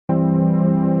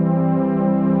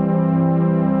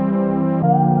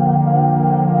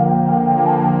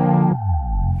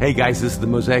Hey guys, this is the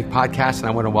Mosaic Podcast, and I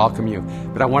want to welcome you.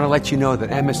 But I want to let you know that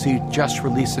MSC just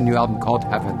released a new album called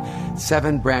Heaven.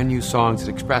 7 brand new songs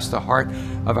that express the heart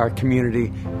of our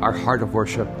community, our heart of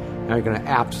worship, and are going to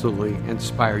absolutely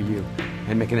inspire you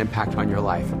and make an impact on your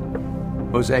life.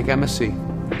 Mosaic MSC,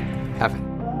 Heaven.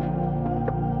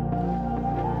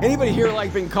 Anybody here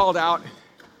like being called out?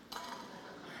 You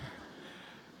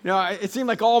know, it seemed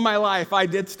like all my life I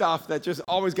did stuff that just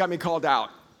always got me called out.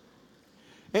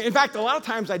 In fact, a lot of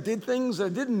times I did things that I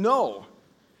didn't know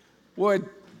would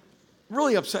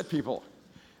really upset people.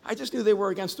 I just knew they were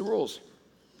against the rules.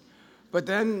 But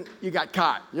then you got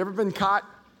caught. You ever been caught?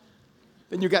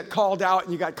 Then you got called out,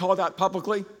 and you got called out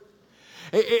publicly.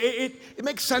 It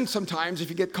makes sense sometimes if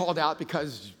you get called out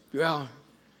because, well,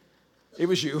 it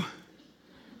was you,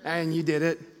 and you did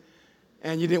it,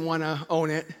 and you didn't want to own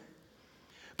it.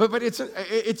 But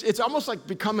it's almost like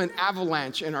become an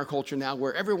avalanche in our culture now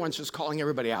where everyone's just calling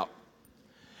everybody out.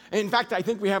 And in fact, I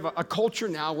think we have a culture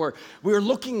now where we're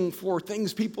looking for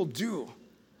things people do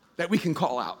that we can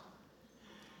call out.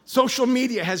 Social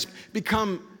media has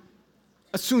become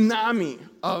a tsunami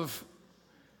of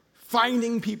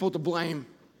finding people to blame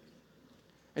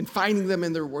and finding them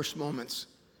in their worst moments.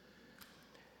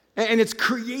 And it's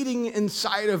creating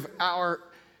inside of our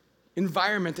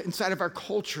environment, inside of our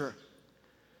culture,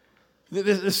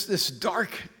 this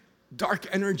dark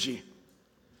energy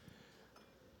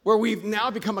where we've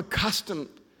now become accustomed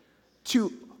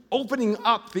to opening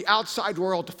up the outside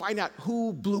world to find out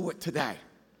who blew it today,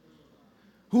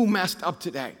 who messed up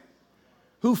today,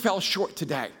 who fell short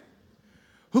today,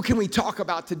 who can we talk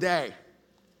about today?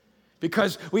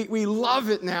 Because we love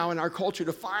it now in our culture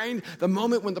to find the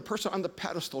moment when the person on the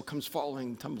pedestal comes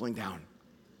tumbling down.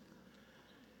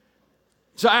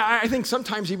 So I think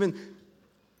sometimes even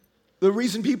the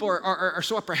reason people are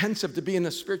so apprehensive to be in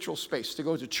a spiritual space, to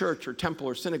go to church or temple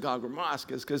or synagogue or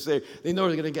mosque, is because they know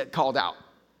they're going to get called out.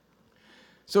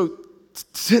 So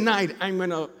tonight, I'm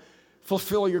going to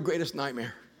fulfill your greatest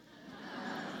nightmare.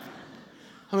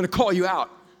 I'm going to call you out.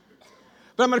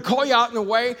 But I'm going to call you out in a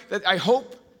way that I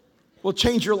hope will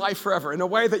change your life forever, in a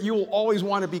way that you will always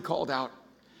want to be called out.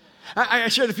 I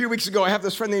shared a few weeks ago, I have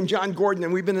this friend named John Gordon,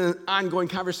 and we've been in an ongoing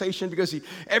conversation because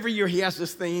every year he has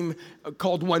this theme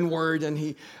called One Word, and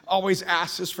he always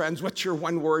asks his friends, what's your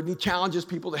one word? And he challenges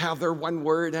people to have their one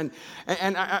word. And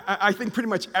I think pretty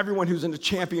much everyone who's in the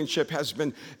championship has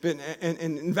been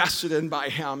invested in by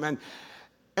him. And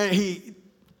he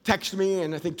texted me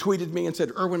and I think tweeted me and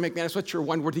said, Erwin McManus, what's your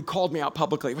one word? He called me out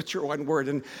publicly, what's your one word?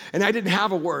 And I didn't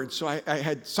have a word, so I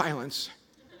had silence.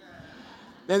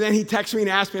 And then he texted me and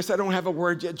asked me, I said, I don't have a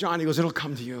word yet, John. He goes, it'll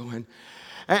come to you.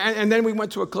 And then we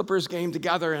went to a Clippers game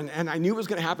together, and I knew it was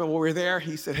going to happen while we were there.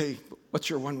 He said, hey, what's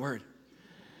your one word?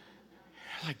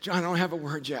 I'm like, John, I don't have a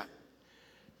word yet.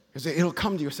 He said, it'll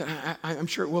come to you. I said, I'm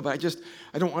sure it will, but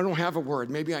I don't have a word.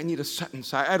 Maybe I need a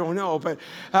sentence. I don't know, but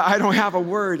I don't have a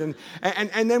word. And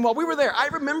then while we were there, I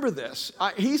remember this.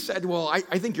 He said, well,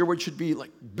 I think your word should be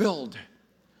like build.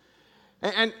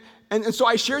 And so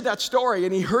I shared that story,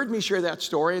 and he heard me share that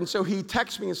story, and so he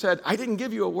texted me and said, I didn't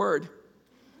give you a word.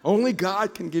 Only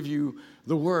God can give you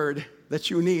the word that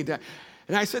you need.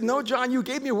 And I said, no, John, you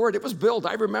gave me a word. It was build.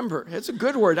 I remember. It's a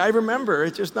good word. I remember.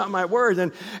 It's just not my word.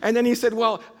 And then he said,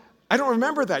 well, I don't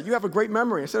remember that. You have a great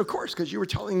memory. I said, of course, because you were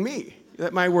telling me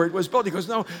that my word was build. He goes,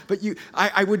 no, but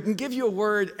I wouldn't give you a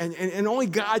word, and only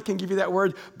God can give you that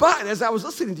word. But as I was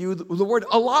listening to you, the word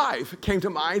alive came to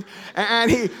mind,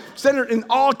 and he said it in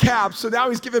all caps. So now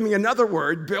he's giving me another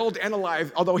word, build and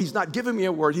alive, although he's not giving me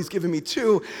a word, he's giving me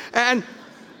two. And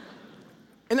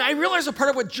I realized a part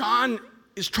of what John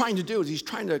is trying to do is he's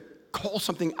trying to call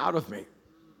something out of me.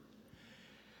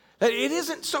 That it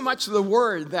isn't so much the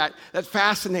word that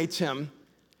fascinates him,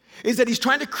 is that he's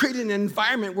trying to create an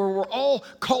environment where we're all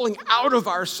calling out of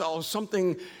ourselves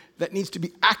something that needs to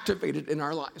be activated in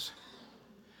our lives.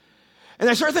 And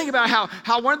I started thinking about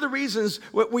how one of the reasons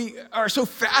we are so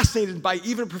fascinated by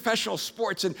even professional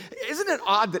sports, and isn't it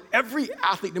odd that every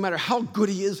athlete, no matter how good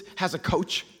he is, has a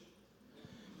coach?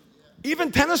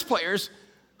 Even tennis players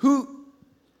who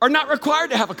are not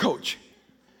required to have a coach,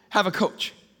 have a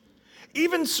coach.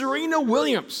 Even Serena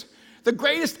Williams, the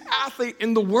greatest athlete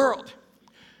in the world,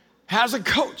 has a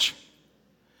coach.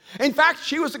 In fact,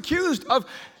 she was accused of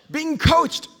being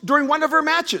coached during one of her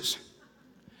matches.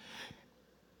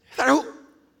 Who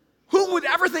would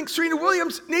ever think Serena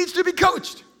Williams needs to be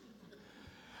coached?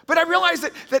 But I realized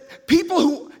that people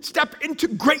who step into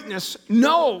greatness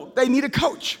know they need a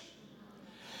coach.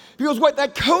 Because what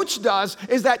that coach does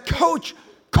is that coach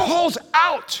calls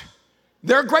out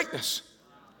their greatness.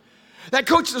 That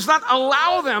coach does not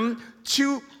allow them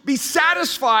to be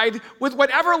satisfied with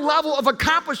whatever level of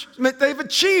accomplishment they've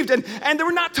achieved. And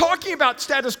we're not talking about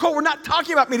status quo. We're not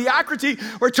talking about mediocrity.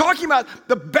 We're talking about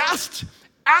the best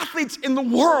athletes in the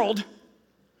world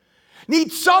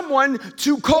need someone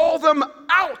to call them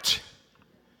out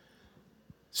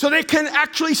so they can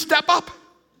actually step up.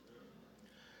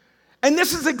 And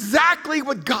this is exactly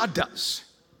what God does.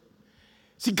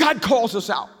 See, God calls us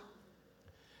out.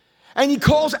 And he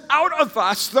calls out of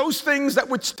us those things that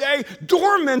would stay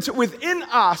dormant within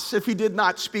us if he did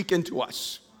not speak into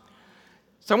us.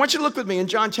 So I want you to look with me in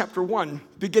John chapter 1,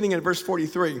 beginning in verse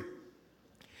 43.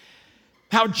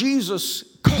 How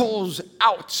Jesus calls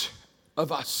out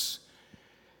of us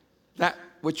that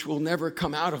which will never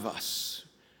come out of us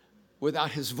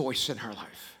without his voice in our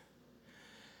life.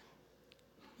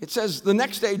 It says, the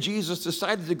next day Jesus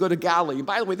decided to go to Galilee. And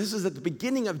by the way, this is at the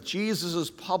beginning of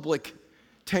Jesus' public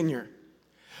tenure.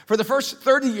 For the first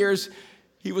 30 years,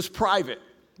 he was private.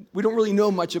 We don't really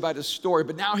know much about his story,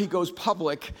 but now he goes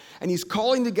public, and he's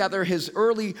calling together his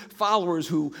early followers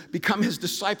who become his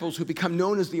disciples, who become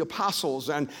known as the apostles.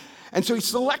 And so he's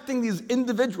selecting these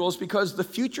individuals because the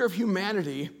future of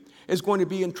humanity is going to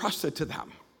be entrusted to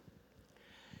them.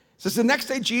 It says, the next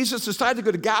day Jesus decided to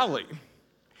go to Galilee.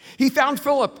 He found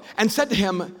Philip and said to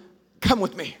him, come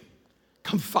with me.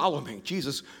 Come follow me.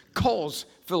 Jesus calls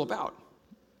Philip out.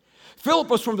 Philip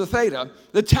was from Bethsaida,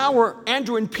 the town where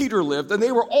Andrew and Peter lived, and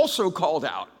they were also called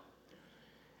out.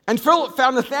 And Philip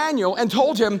found Nathanael and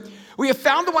told him, we have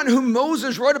found the one whom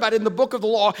Moses wrote about in the book of the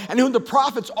law and whom the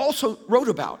prophets also wrote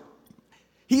about.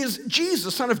 He is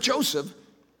Jesus, son of Joseph,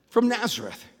 from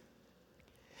Nazareth.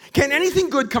 Can anything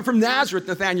good come from Nazareth?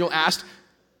 Nathanael asked.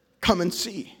 Come and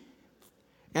see,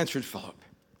 answered Philip.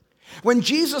 When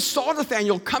Jesus saw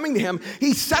Nathanael coming to him,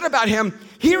 he said about him,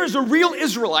 here is a real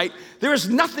Israelite. There is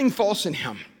nothing false in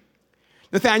him.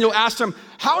 Nathanael asked him,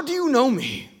 how do you know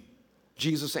me?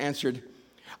 Jesus answered,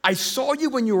 I saw you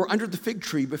when you were under the fig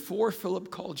tree before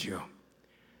Philip called you.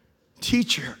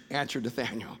 Teacher, answered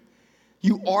Nathanael,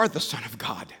 you are the Son of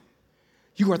God.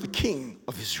 You are the King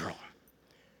of Israel.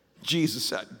 Jesus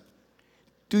said,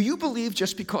 do you believe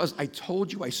just because I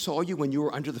told you I saw you when you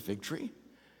were under the fig tree?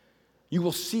 You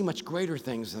will see much greater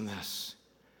things than this.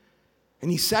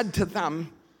 And he said to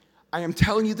them, I am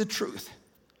telling you the truth.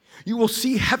 You will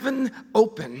see heaven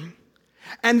open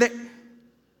and the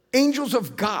angels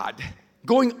of God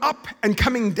going up and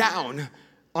coming down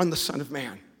on the Son of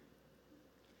Man.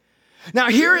 Now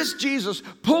here is Jesus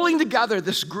pulling together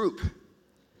this group,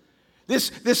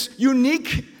 this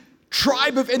unique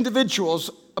tribe of individuals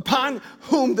upon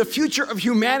whom the future of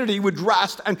humanity would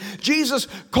rest. And Jesus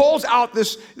calls out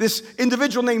this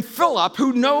individual named Philip,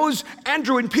 who knows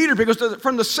Andrew and Peter because they're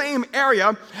from the same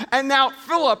area. And now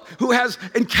Philip, who has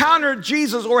encountered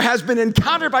Jesus or has been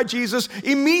encountered by Jesus,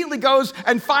 immediately goes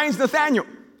and finds Nathanael.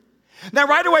 Now,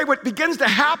 right away, what begins to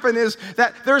happen is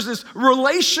that there's this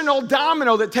relational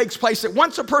domino that takes place, that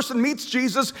once a person meets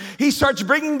Jesus, he starts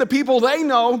bringing the people they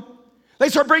know. They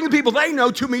start bringing the people they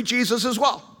know to meet Jesus as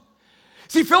well.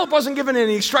 See, Philip wasn't given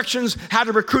any instructions how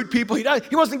to recruit people.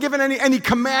 He wasn't given any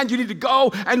command, you need to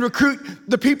go and recruit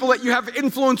the people that you have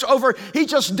influence over. He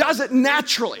just does it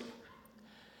naturally.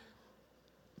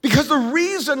 Because the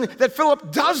reason that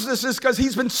Philip does this is because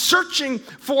he's been searching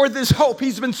for this hope.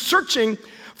 He's been searching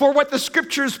for what the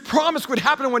scriptures promised would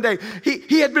happen one day.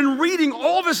 He had been reading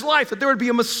all of his life that there would be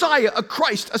a Messiah, a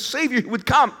Christ, a Savior who would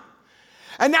come.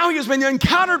 And now he has been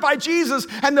encountered by Jesus,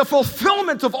 and the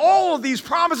fulfillment of all of these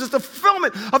promises, the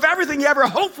fulfillment of everything he ever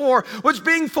hoped for was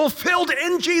being fulfilled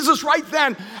in Jesus right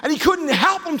then. And he couldn't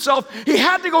help himself. He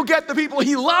had to go get the people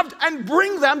he loved and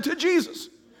bring them to Jesus.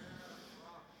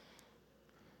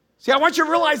 See, I want you to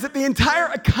realize that the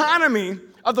entire economy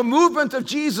of the movement of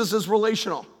Jesus is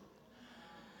relational.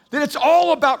 That it's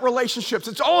all about relationships.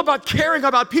 It's all about caring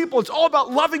about people. It's all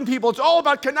about loving people. It's all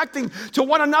about connecting to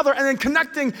one another and then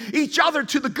connecting each other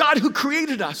to the God who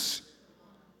created us.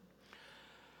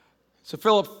 So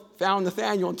Philip found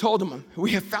Nathanael and told him,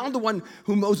 we have found the one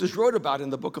whom Moses wrote about in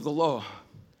the book of the law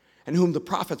and whom the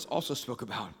prophets also spoke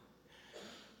about.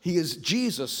 He is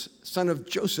Jesus, son of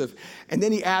Joseph. And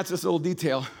then he adds this little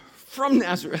detail, from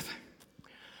Nazareth.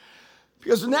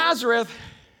 Because Nazareth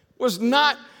was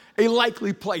not a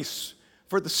likely place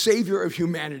for the Savior of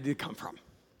humanity to come from.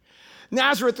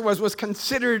 Nazareth was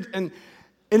considered in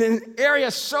an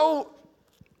area so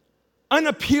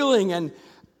unappealing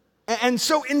and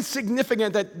so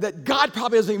insignificant that God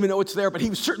probably doesn't even know it's there, but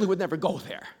he certainly would never go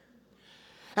there.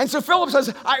 And so Philip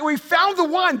says, we found the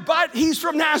one, but he's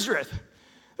from Nazareth.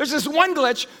 There's this one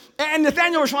glitch, and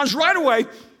Nathanael responds right away,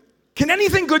 can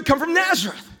anything good come from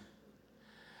Nazareth?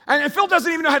 And Phil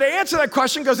doesn't even know how to answer that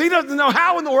question because he doesn't know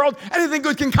how in the world anything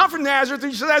good can come from Nazareth.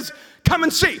 He says, come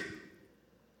and see.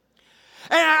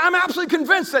 And I'm absolutely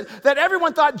convinced that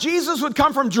everyone thought Jesus would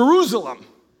come from Jerusalem.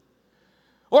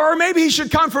 Or maybe he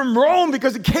should come from Rome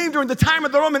because he came during the time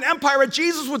of the Roman Empire. But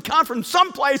Jesus would come from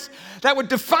some place that would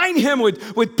define him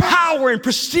with power and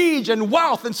prestige and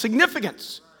wealth and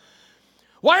significance.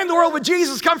 Why in the world would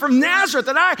Jesus come from Nazareth?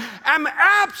 And I am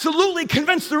absolutely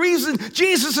convinced the reason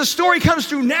Jesus' story comes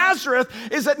through Nazareth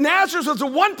is that Nazareth was the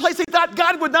one place he thought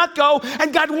God would not go,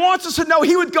 and God wants us to know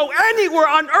he would go anywhere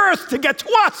on earth to get to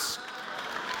us.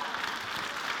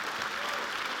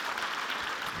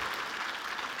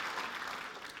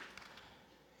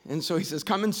 And so he says,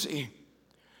 come and see.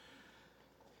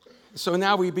 So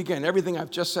now we begin. Everything I've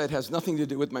just said has nothing to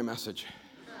do with my message.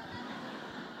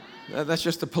 That's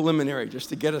just a preliminary, just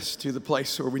to get us to the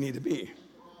place where we need to be.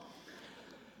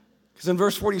 Because in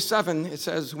verse 47, it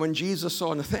says, when Jesus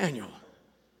saw Nathanael.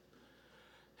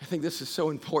 I think this is so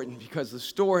important because the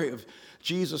story of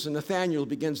Jesus and Nathanael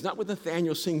begins not with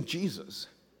Nathanael seeing Jesus,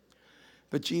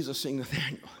 but Jesus seeing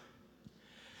Nathanael.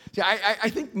 See, I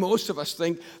think most of us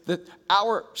think that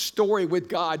our story with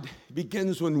God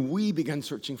begins when we begin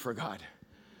searching for God.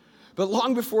 But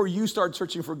long before you started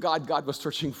searching for God, God was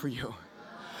searching for you.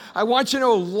 I want you to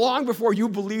know, long before you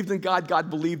believed in God, God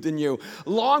believed in you.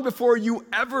 Long before you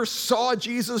ever saw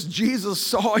Jesus, Jesus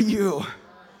saw you. It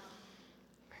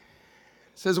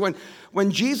says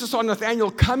when Jesus saw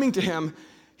Nathanael coming to him,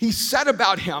 he said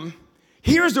about him,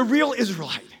 here's the real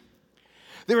Israelite.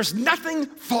 There is nothing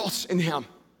false in him.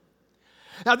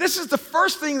 Now, this is the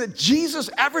first thing that Jesus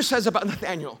ever says about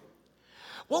Nathanael.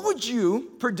 What would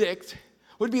you predict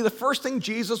would be the first thing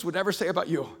Jesus would ever say about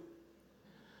you?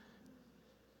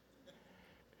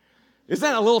 Isn't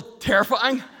that a little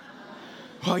terrifying?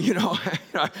 Well,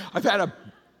 I've had a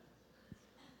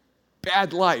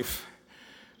bad life,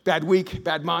 bad week,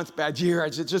 bad month, bad year.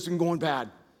 It's just been going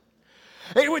bad.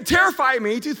 It would terrify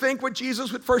me to think what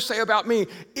Jesus would first say about me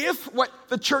if what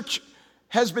the church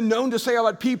has been known to say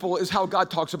about people is how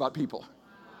God talks about people.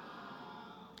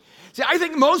 See, I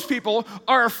think most people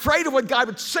are afraid of what God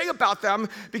would say about them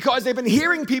because they've been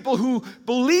hearing people who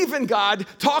believe in God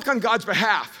talk on God's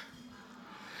behalf.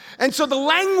 And so the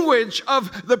language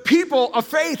of the people of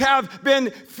faith have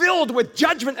been filled with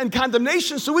judgment and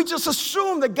condemnation, so we just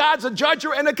assume that God's a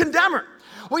judger and a condemner.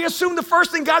 We assume the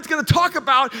first thing God's going to talk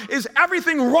about is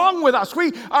everything wrong with us.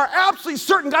 We are absolutely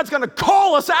certain God's going to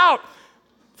call us out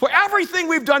for everything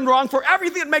we've done wrong, for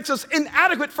everything that makes us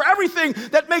inadequate, for everything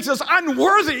that makes us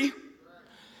unworthy.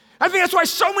 I think that's why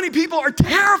so many people are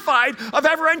terrified of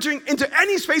ever entering into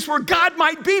any space where God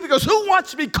might be, because who wants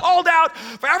to be called out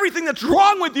for everything that's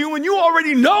wrong with you when you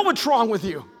already know what's wrong with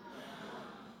you?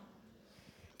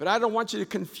 But I don't want you to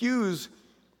confuse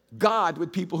God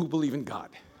with people who believe in God.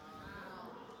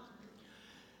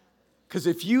 Because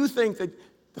if you think that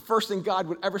the first thing God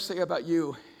would ever say about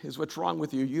you is what's wrong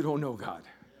with you, you don't know God.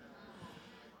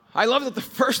 I love that the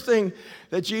first thing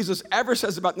that Jesus ever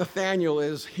says about Nathanael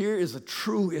is, here is a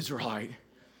true Israelite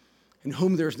in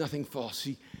whom there is nothing false.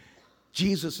 See,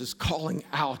 Jesus is calling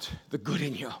out the good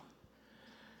in you.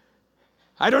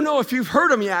 I don't know if you've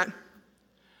heard him yet,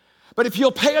 but if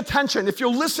you'll pay attention, if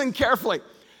you'll listen carefully,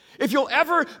 if you'll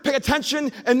ever pay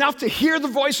attention enough to hear the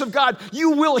voice of God,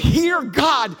 you will hear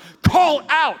God call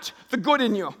out the good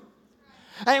in you.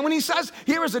 And when he says,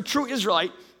 here is a true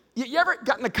Israelite, you ever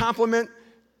gotten a compliment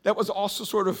that was also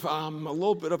sort of a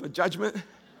little bit of a judgment?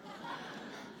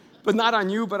 But not on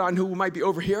you, but on who might be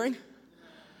overhearing?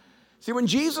 See, when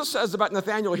Jesus says about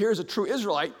Nathanael, here's a true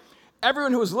Israelite,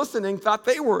 everyone who was listening thought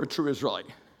they were a true Israelite.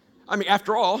 I mean,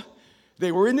 after all,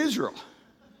 they were in Israel.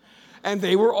 And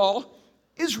they were all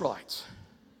Israelites.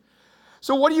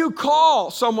 So what do you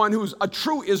call someone who's a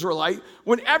true Israelite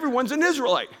when everyone's an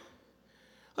Israelite?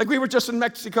 Like we were just in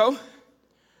Mexico,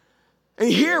 and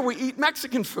here we eat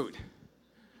Mexican food.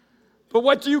 But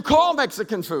what do you call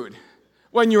Mexican food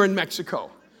when you're in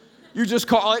Mexico? You just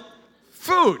call it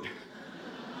food.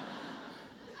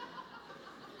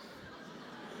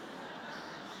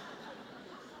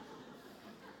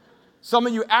 Some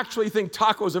of you actually think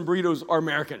tacos and burritos are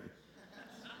American.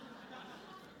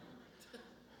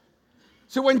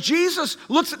 So when Jesus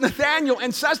looks at Nathanael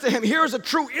and says to him, here is a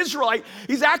true Israelite,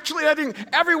 he's actually letting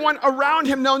everyone around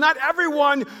him know not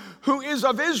everyone who is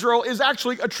of Israel is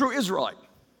actually a true Israelite.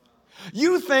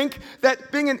 You think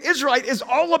that being an Israelite is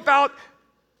all about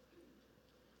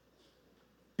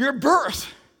your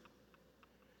birth,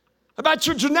 about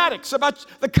your genetics, about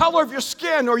the color of your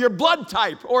skin or your blood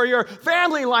type or your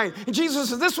family line. And Jesus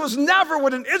says this was never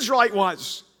what an Israelite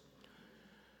was.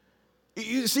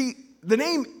 You see, the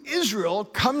name Israel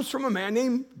comes from a man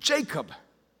named Jacob.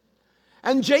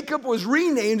 And Jacob was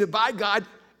renamed by God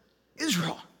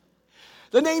Israel.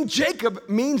 The name Jacob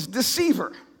means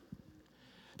deceiver.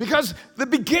 Because the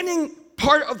beginning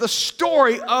part of the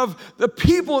story of the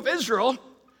people of Israel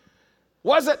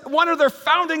was that one of their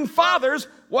founding fathers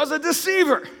was a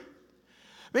deceiver.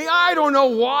 I mean, I don't know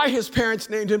why his parents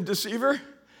named him deceiver.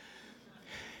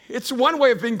 It's one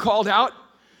way of being called out.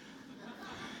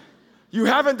 You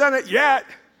haven't done it yet,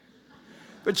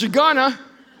 but you're gonna.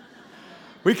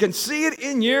 We can see it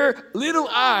in your little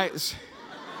eyes.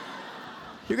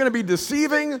 You're gonna be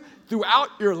deceiving throughout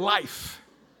your life.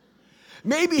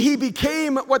 Maybe he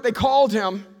became what they called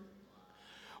him,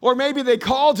 or maybe they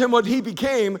called him what he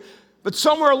became, but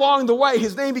somewhere along the way,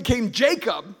 his name became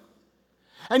Jacob,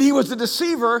 and he was the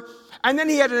deceiver, and then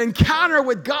he had an encounter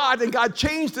with God, and God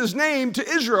changed his name to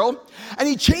Israel, and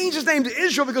he changed his name to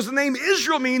Israel because the name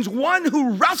Israel means one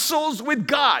who wrestles with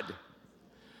God.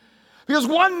 Because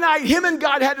one night, him and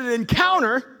God had an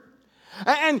encounter,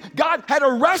 and God had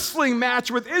a wrestling match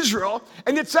with Israel,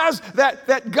 and it says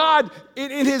that God,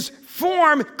 in his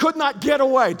form, could not get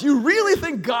away. Do you really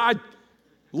think God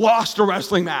lost a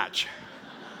wrestling match?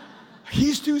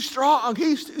 He's too strong.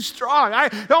 He's too strong. I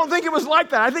don't think it was like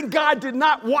that. I think God did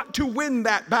not want to win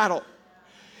that battle.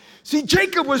 See,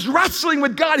 Jacob was wrestling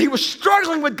with God. He was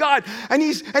struggling with God. And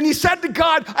he said to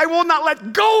God, I will not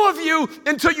let go of you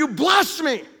until you bless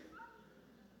me.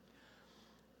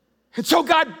 And so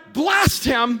God blessed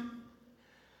him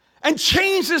and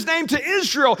changed his name to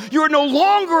Israel. You are no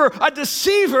longer a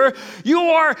deceiver. You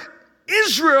are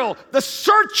Israel, the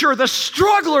searcher, the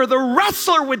struggler, the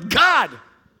wrestler with God.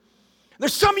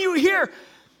 There's some of you here,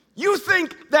 you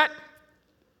think that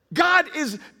God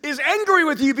is angry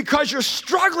with you because you're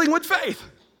struggling with faith.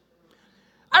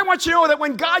 I want you to know that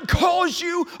when God calls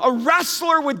you a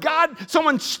wrestler with God,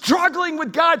 someone struggling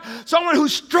with God, someone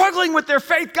who's struggling with their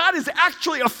faith, God is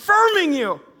actually affirming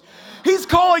you. He's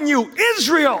calling you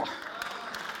Israel.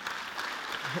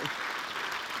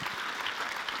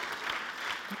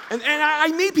 And I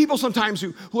meet people sometimes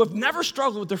who have never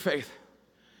struggled with their faith,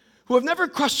 who have never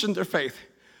questioned their faith,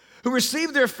 who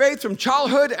received their faith from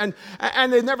childhood and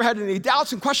they've never had any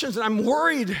doubts and questions, and I'm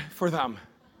worried for them.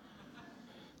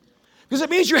 Because it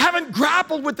means you haven't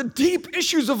grappled with the deep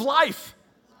issues of life.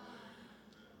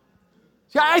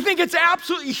 See, I think it's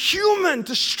absolutely human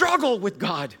to struggle with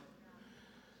God,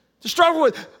 to struggle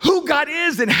with who God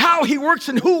is and how he works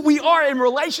and who we are in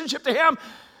relationship to him.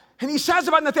 And he says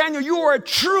about Nathanael, you are a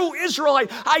true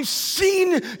Israelite. I've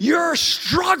seen your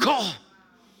struggle.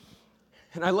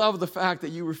 And I love the fact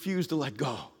that you refuse to let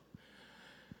go.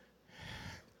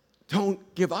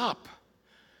 Don't give up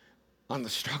on the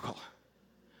struggle.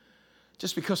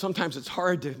 Just because sometimes it's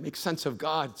hard to make sense of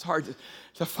God. It's hard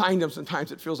to find him.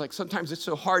 Sometimes it feels like sometimes it's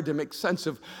so hard to make sense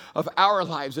of our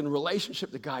lives in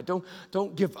relationship to God.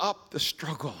 Don't give up the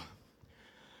struggle.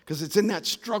 Because it's in that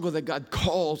struggle that God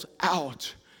calls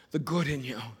out the good in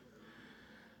you.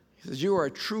 He says, you are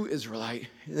a true Israelite.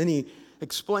 And then he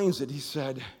explains it. He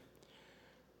said,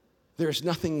 there's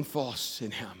nothing false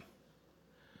in him.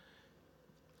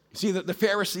 You see, that the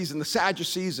Pharisees and the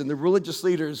Sadducees and the religious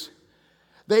leaders,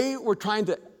 they were trying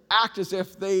to act as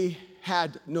if they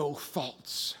had no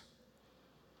faults.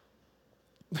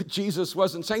 But Jesus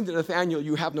wasn't saying to Nathanael,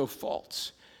 you have no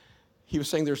faults. He was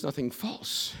saying there's nothing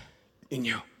false in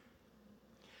you.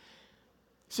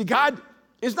 See, God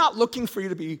is not looking for you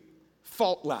to be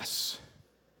faultless.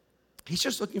 He's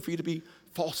just looking for you to be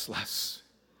falseless.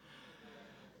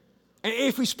 And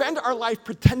if we spend our life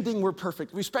pretending we're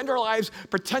perfect, we spend our lives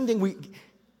pretending we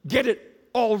get it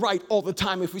all right all the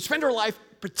time, if we spend our life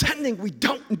pretending we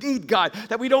don't need God,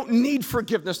 that we don't need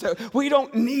forgiveness, that we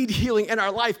don't need healing in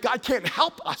our life, God can't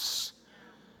help us.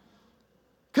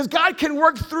 Because God can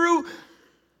work through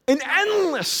an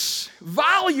endless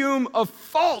volume of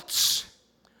faults,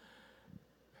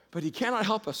 but he cannot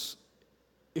help us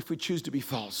if we choose to be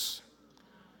false.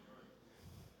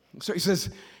 So he says,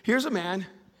 here's a man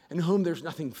in whom there's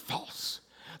nothing false.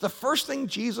 The first thing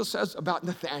Jesus says about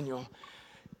Nathanael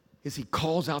is he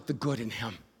calls out the good in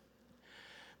him.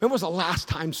 When was the last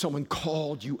time someone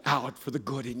called you out for the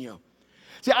good in you?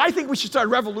 See, I think we should start a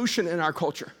revolution in our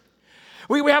culture.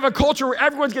 We have a culture where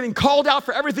everyone's getting called out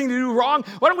for everything they do wrong.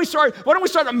 Why don't we start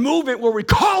a movement where we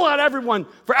call out everyone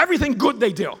for everything good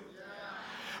they do?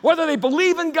 Whether they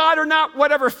believe in God or not,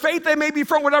 whatever faith they may be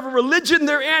from, whatever religion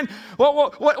they're in,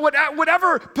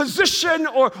 whatever position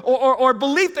or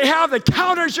belief they have that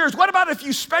counters yours. What about if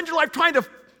you spend your life trying to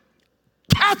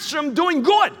catch them doing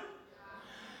good?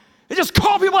 They just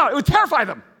call people out. It would terrify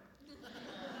them.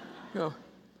 You know,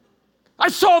 I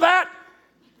saw that.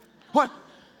 What?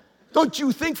 Don't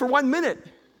you think for 1 minute,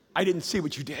 I didn't see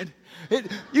what you did.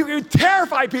 You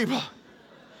terrify people.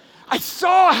 I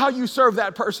saw how you served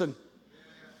that person.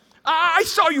 I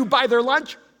saw you buy their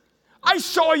lunch. I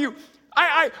saw you.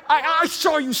 I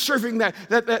saw you serving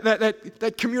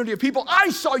that community of people. I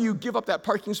saw you give up that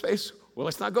parking space. Well,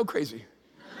 let's not go crazy.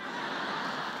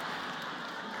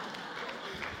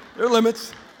 There are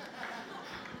limits.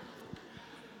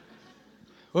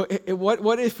 Well,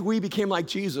 what if we became like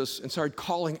Jesus and started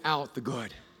calling out the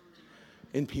good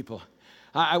in people?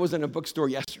 I was in a bookstore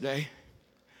yesterday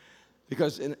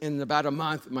because in about a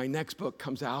month, my next book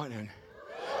comes out, and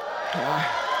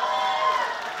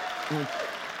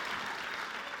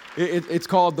it's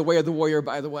called The Way of the Warrior,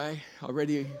 by the way,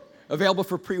 already available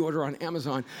for pre-order on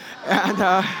Amazon. And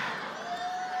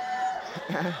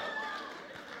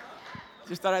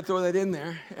just thought I'd throw that in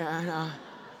there.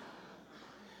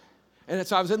 And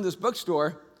so I was in this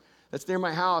bookstore that's near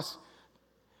my house,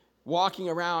 walking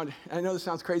around. I know this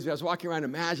sounds crazy, but I was walking around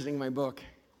imagining my book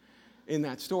in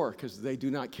that store because they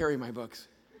do not carry my books.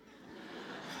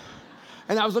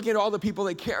 And I was looking at all the people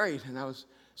they carried, and I was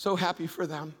so happy for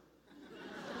them.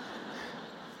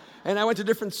 And I went to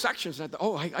different sections, and I thought,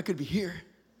 oh, I could be here.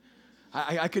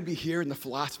 I could be here in the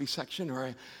philosophy section,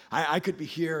 or I could be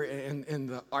here in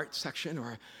the art section,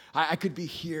 or I could be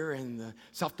here in the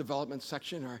self-development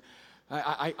section, or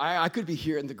I could be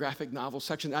here in the graphic novel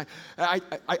section.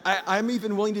 I'm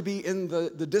even willing to be in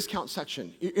the discount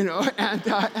section, you know.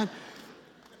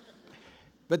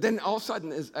 But then all of a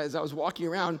sudden, as I was walking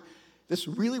around, this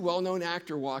really well-known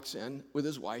actor walks in with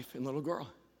his wife and little girl.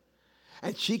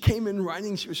 And she came in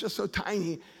running. She was just so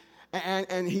tiny.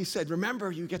 And he said, remember,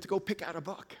 you get to go pick out a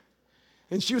book.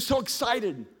 And she was so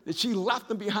excited that she left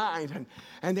them behind.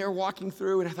 And they were walking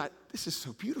through, and I thought, this is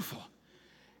so beautiful.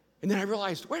 And then I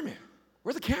realized, wait a minute,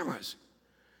 where are the cameras?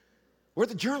 Where are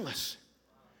the journalists?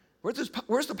 Where's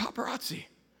the paparazzi?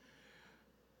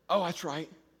 Oh, that's right.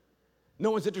 No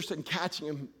one's interested in catching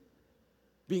him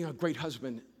being a great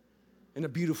husband and a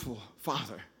beautiful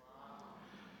father.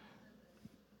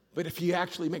 But if he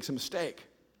actually makes a mistake,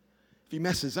 if he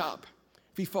messes up,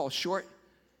 if he falls short,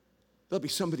 there'll be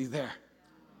somebody there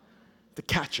to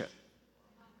catch it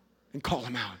and call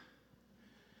him out.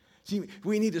 See,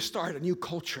 we need to start a new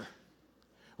culture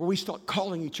where we start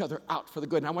calling each other out for the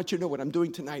good. And I want you to know what I'm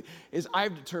doing tonight is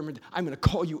I've determined I'm going to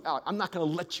call you out. I'm not going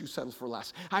to let you settle for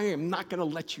less. I am not going to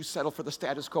let you settle for the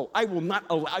status quo. I will not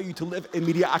allow you to live in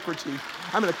mediocrity.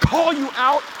 I'm going to call you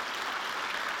out.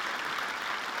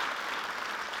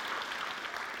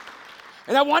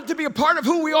 And I want to be a part of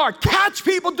who we are. Catch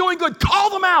people doing good.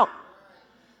 Call them out.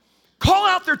 Call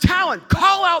out their talent.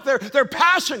 Call out their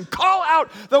passion. Call out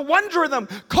the wonder of them.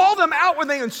 Call them out when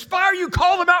they inspire you.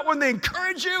 Call them out when they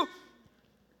encourage you.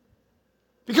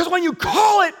 Because when you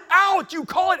call it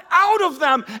out of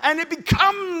them, and it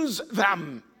becomes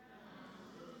them.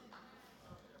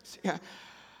 Yeah.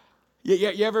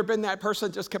 You ever been that person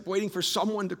that just kept waiting for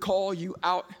someone to call you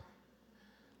out?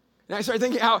 And I started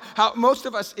thinking how most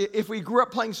of us, if we grew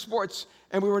up playing sports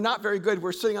and we were not very good,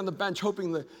 we're sitting on the bench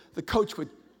hoping the coach would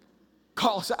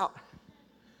call us out.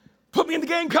 Put me in the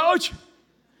game, coach.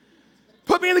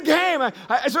 Put me in the game.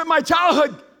 I spent my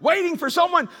childhood waiting for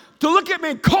someone to look at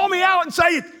me and call me out and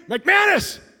say,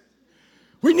 McManus,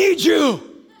 we need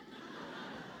you.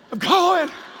 I'm calling.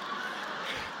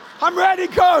 I'm ready,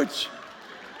 coach.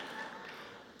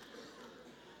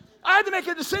 I had to make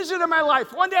a decision in my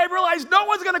life. One day I realized no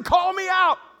one's going to call me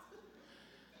out.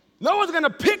 No one's going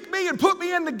to pick me and put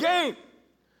me in the game.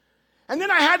 And then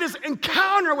I had this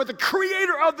encounter with the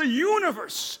creator of the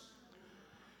universe.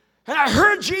 And I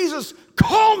heard Jesus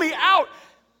call me out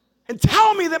and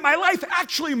tell me that my life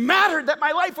actually mattered, that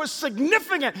my life was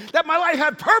significant, that my life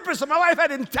had purpose, that my life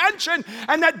had intention,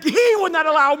 and that he would not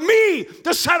allow me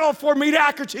to settle for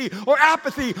mediocrity or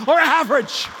apathy or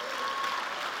average.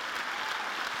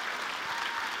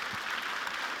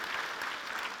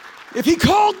 If he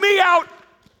called me out,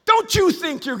 don't you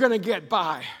think you're going to get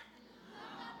by?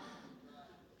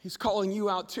 He's calling you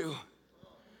out too.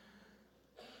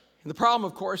 And the problem,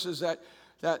 of course, is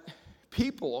that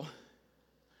people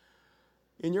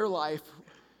in your life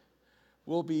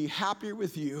will be happier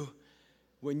with you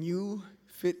when you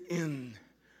fit in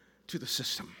to the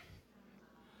system.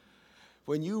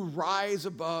 When you rise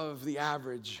above the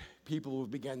average, people will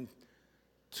begin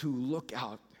to look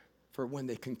out for when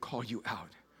they can call you out,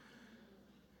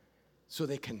 so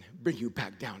they can bring you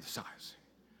back down to size.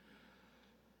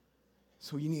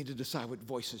 So you need to decide what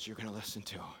voices you're going to listen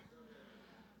to.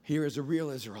 Here is a real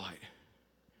Israelite.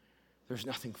 There's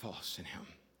nothing false in him.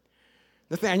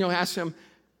 Nathanael asked him,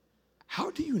 how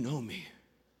do you know me?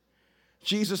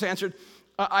 Jesus answered,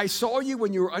 I saw you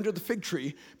when you were under the fig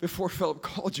tree before Philip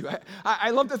called you.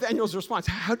 I love Nathanael's response.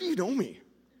 How do you know me?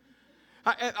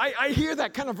 I hear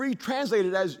that kind of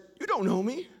retranslated as, you don't know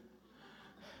me.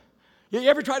 You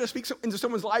ever try to speak into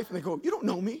someone's life and they go, you don't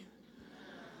know me?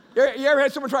 You ever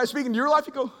had someone try to speak into your life?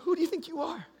 You go, who do you think you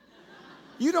are?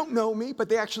 You don't know me, but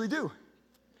they actually do.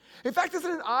 In fact, isn't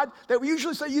it odd that we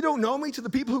usually say you don't know me to the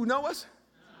people who know us?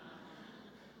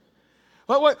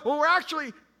 Well, what we're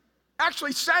actually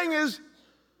saying is,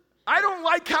 I don't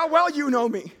like how well you know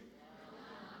me.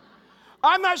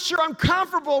 I'm not sure I'm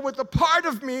comfortable with the part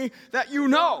of me that you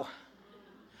know.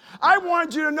 I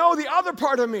want you to know the other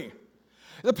part of me.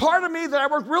 The part of me that I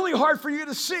work really hard for you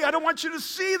to see. I don't want you to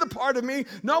see the part of me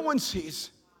no one sees.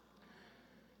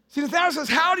 See, Nathanael says,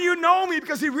 how do you know me?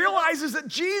 Because he realizes that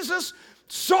Jesus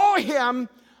saw him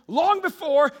long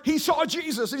before he saw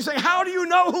Jesus. And he's saying, how do you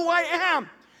know who I am?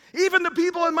 Even the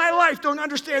people in my life don't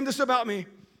understand this about me.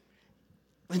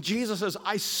 And Jesus says,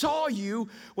 I saw you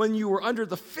when you were under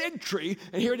the fig tree.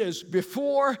 And here it is,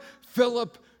 before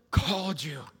Philip called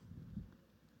you.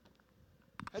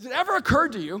 Has it ever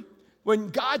occurred to you, when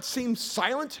God seems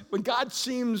silent, when God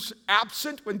seems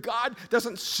absent, when God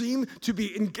doesn't seem to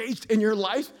be engaged in your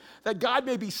life, that God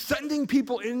may be sending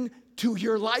people into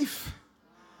your life?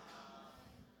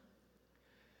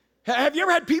 Have you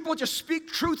ever had people just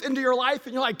speak truth into your life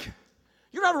and you're like,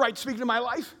 you don't have a right to speak into my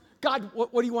life? God,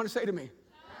 what do you want to say to me?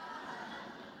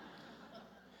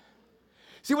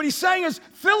 See, what he's saying is,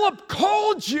 Philip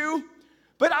called you,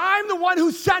 but I'm the one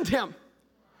who sent him.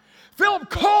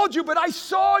 Philip called you, but I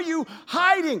saw you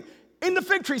hiding in the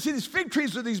fig tree. See, these fig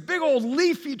trees are these big old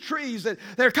leafy trees that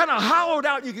they're kind of hollowed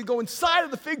out. You could go inside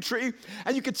of the fig tree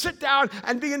and you could sit down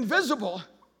and be invisible.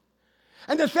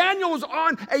 And Nathanael was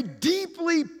on a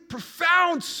deeply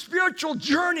profound spiritual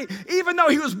journey. Even though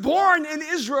he was born in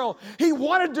Israel, he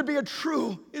wanted to be a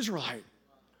true Israelite.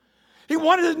 He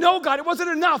wanted to know God. It wasn't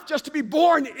enough just to be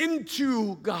born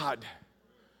into God.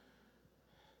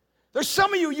 There's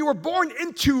some of you were born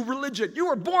into religion. You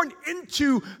were born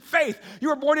into faith. You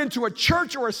were born into a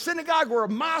church or a synagogue or a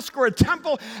mosque or a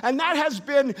temple, and that has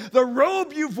been the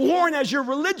robe you've worn as your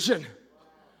religion.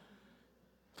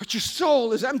 But your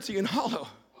soul is empty and hollow.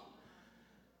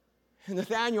 And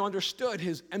Nathanael understood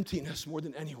his emptiness more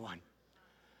than anyone.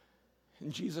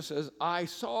 And Jesus says, I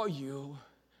saw you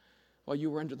while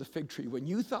you were under the fig tree. When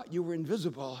you thought you were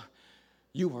invisible,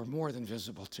 you were more than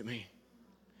visible to me.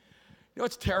 You know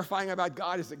what's terrifying about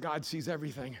God is that God sees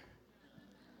everything.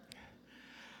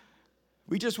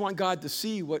 We just want God to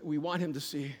see what we want him to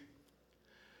see,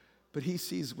 but he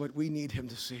sees what we need him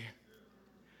to see.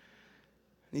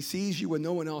 And he sees you when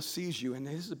no one else sees you. And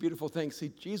this is a beautiful thing.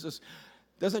 See, Jesus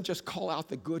doesn't just call out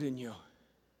the good in you.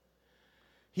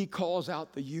 He calls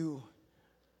out the you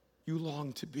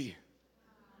long to be.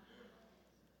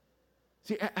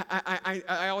 See,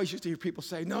 I always used to hear people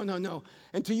say, no.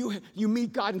 Until you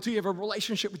meet God, until you have a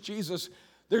relationship with Jesus,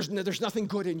 there's nothing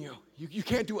good in you. You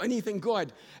can't do anything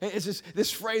good. And it's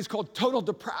this phrase called total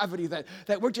depravity, that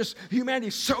humanity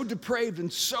is so depraved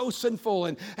and so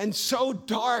sinful and so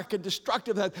dark and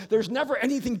destructive that there's never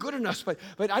anything good in us. But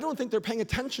I don't think they're paying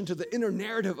attention to the inner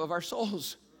narrative of our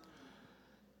souls.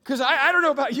 Because I don't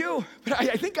know about you, but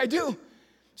I think I do.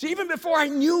 See, even before I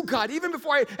knew God, even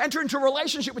before I entered into a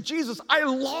relationship with Jesus, I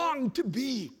longed to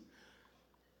be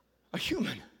a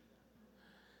human.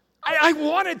 I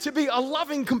wanted to be a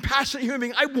loving, compassionate human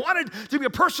being. I wanted to be a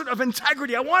person of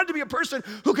integrity. I wanted to be a person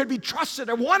who could be trusted.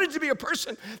 I wanted to be a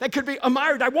person that could be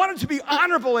admired. I wanted to be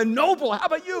honorable and noble. How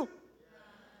about you?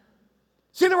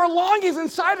 See, there were longings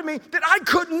inside of me that I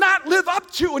could not live up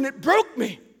to, and it broke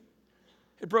me.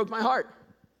 It broke my heart.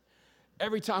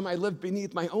 Every time I lived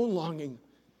beneath my own longing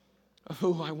of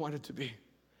who I wanted to be.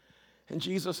 And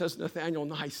Jesus says, Nathanael,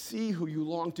 no, I see who you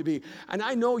long to be. And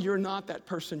I know you're not that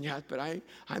person yet, but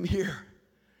I'm here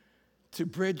to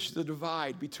bridge the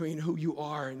divide between who you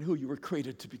are and who you were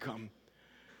created to become.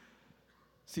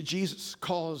 See, Jesus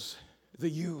calls the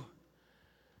you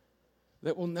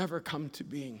that will never come to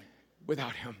being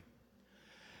without him.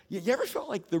 You ever felt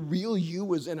like the real you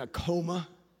was in a coma?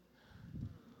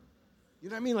 You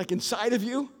know what I mean? Like inside of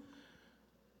you?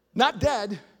 Not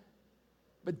dead,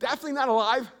 but definitely not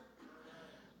alive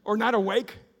or not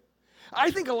awake. I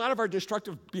think a lot of our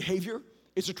destructive behavior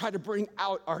is to try to bring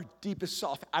out our deepest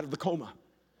self out of the coma.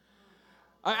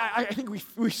 I think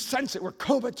we sense it. We're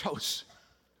comatose.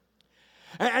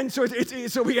 And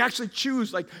so we actually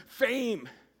choose like fame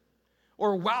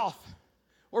or wealth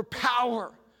or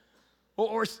power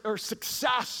or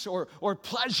success or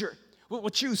pleasure. We'll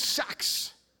choose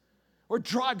sex or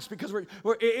drugs because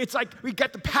it's like we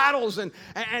get the paddles and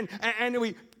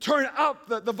turn up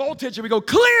the voltage and we go,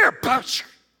 clear!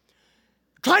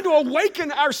 Trying to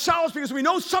awaken ourselves because we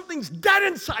know something's dead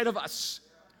inside of us.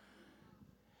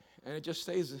 And it just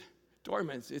stays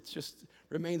dormant. It just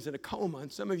remains in a coma.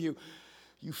 And some of you,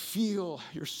 you feel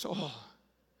your soul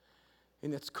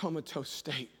in its comatose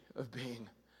state of being.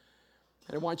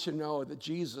 And I want you to know that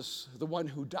Jesus, the one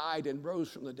who died and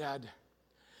rose from the dead,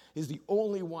 is the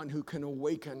only one who can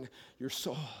awaken your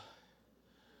soul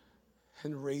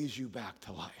and raise you back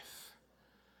to life.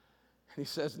 And he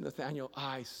says to Nathanael,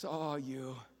 I saw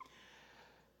you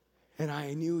and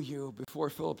I knew you before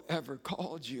Philip ever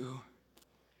called you.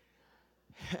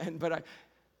 But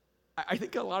I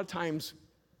think a lot of times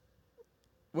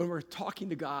when we're talking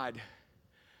to God,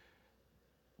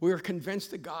 we're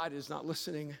convinced that God is not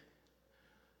listening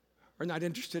or not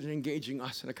interested in engaging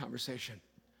us in a conversation.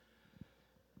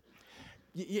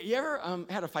 You ever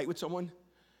had a fight with someone,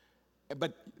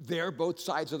 but they're both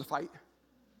sides of the fight?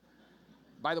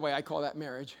 By the way, I call that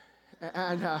marriage.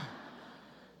 And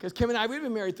because Kim and I, we've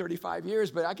been married 35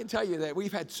 years, but I can tell you that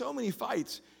we've had so many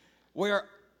fights where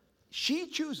she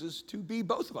chooses to be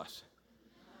both of us.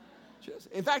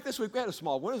 In fact, this week we had a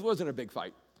small one. It wasn't a big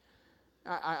fight.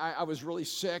 I was really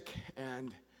sick,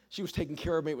 and she was taking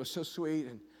care of me. It was so sweet,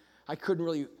 and I couldn't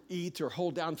really eat or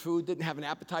hold down food, didn't have an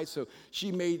appetite, so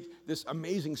she made this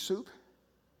amazing soup.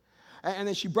 And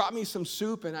then she brought me some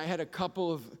soup, and I had a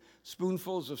couple of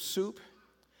spoonfuls of soup,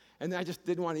 and then I just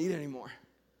didn't want to eat anymore.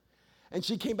 And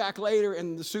she came back later,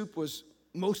 and the soup was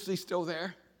mostly still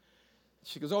there.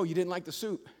 She goes, oh, you didn't like the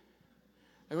soup?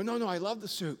 I go, no, I love the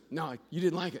soup. No, you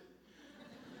didn't like it.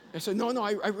 I said, no,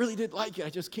 I really did like it. I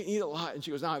just can't eat a lot. And she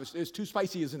goes, no, it's too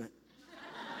spicy, isn't it?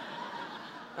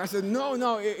 I said,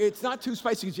 no, it's not too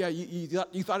spicy. Yeah,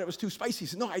 you thought it was too spicy. She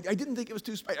said, no, I didn't think it was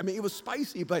too spicy. I mean, it was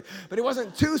spicy, but it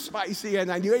wasn't too spicy.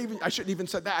 And I shouldn't even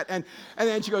said that. And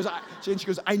then she goes,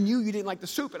 I knew you didn't like the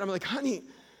soup. And I'm like, honey,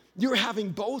 you're having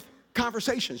both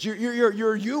conversations.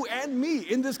 You're you and me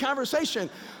in this conversation.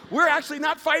 We're actually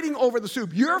not fighting over the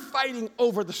soup. You're fighting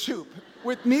over the soup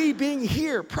with me being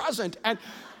here, present. And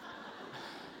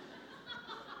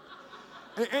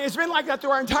it's been like that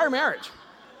through our entire marriage.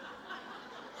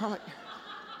 I'm like,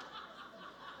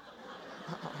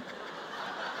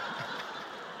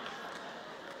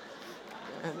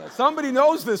 and somebody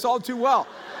knows this all too well.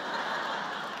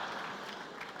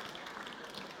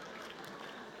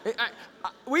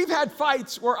 We've had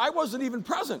fights where I wasn't even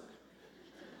present.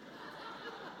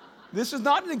 This is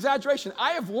not an exaggeration.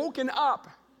 I have woken up,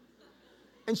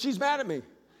 and she's mad at me.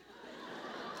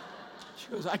 She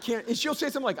goes, I can't, and she'll say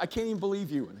something like, I can't even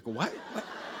believe you. And I go, what?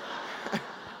 I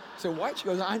said, what? She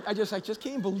goes, I just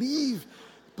can't even believe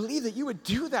that you would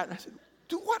do that. And I said,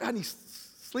 do what, honey?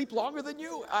 Sleep longer than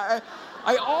you? I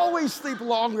always sleep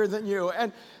longer than you.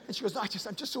 And she goes, no,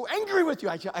 I'm just so angry with you.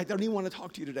 I don't even want to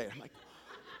talk to you today. I'm like,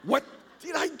 what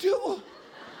did I do?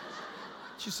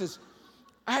 She says,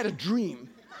 I had a dream.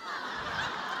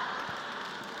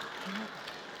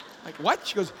 Like, what?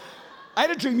 She goes, I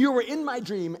had a dream. You were in my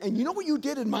dream. And you know what you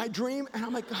did in my dream? And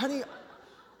I'm like, honey,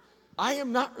 I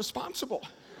am not responsible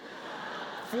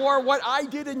for what I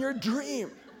did in your dream.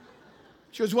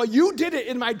 She goes, well, you did it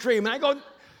in my dream. And I go,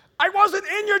 I wasn't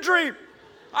in your dream.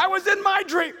 I was in my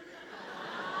dream.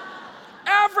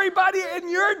 Everybody in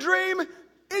your dream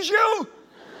is you.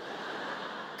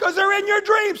 Because they're in your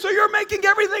dream, so you're making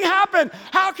everything happen.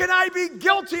 How can I be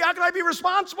guilty? How can I be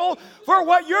responsible for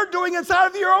what you're doing inside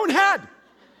of your own head?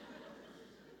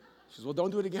 She says, well, don't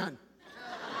do it again.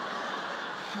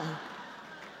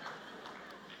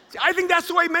 See, I think that's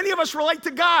the way many of us relate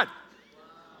to God.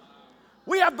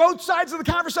 We have both sides of the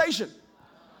conversation.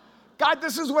 God,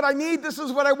 this is what I need. This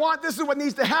is what I want. This is what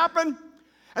needs to happen.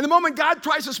 And the moment God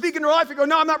tries to speak in your life, you go,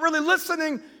 no, I'm not really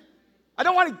listening. I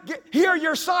don't want to hear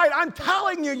your side. I'm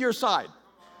telling you your side.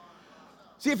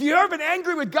 See, if you've ever been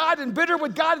angry with God and bitter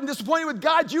with God and disappointed with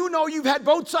God, you know you've had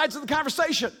both sides of the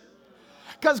conversation.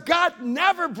 Because God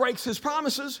never breaks his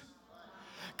promises.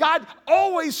 God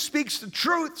always speaks the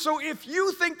truth. So if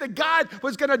you think that God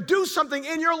was going to do something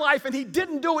in your life and he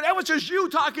didn't do it, it was just you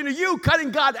talking to you,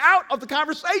 cutting God out of the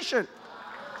conversation.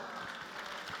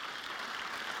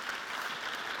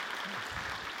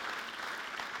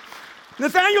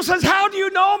 Nathanael says, how do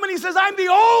you know him? And he says, I'm the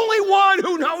only one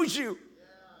who knows you.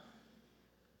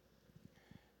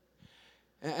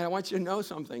 And I want you to know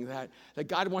something, that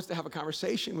God wants to have a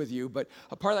conversation with you, but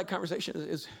a part of that conversation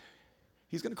is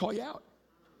he's going to call you out.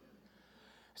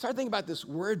 I started thinking about this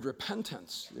word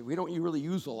repentance that we don't really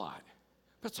use a lot,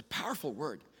 but it's a powerful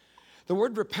word. The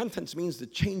word repentance means to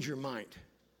change your mind.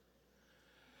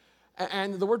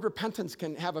 And the word repentance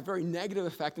can have a very negative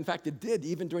effect. In fact, it did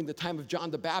even during the time of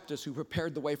John the Baptist, who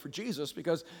prepared the way for Jesus,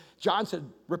 because John said,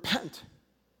 repent.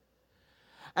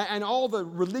 And all the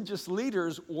religious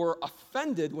leaders were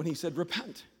offended when he said,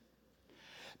 repent.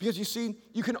 Because you see,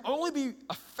 you can only be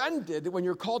offended when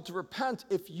you're called to repent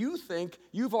if you think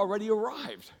you've already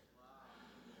arrived.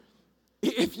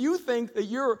 If you think that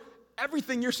you're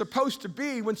everything you're supposed to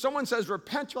be, when someone says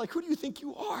repent, you're like, who do you think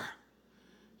you are?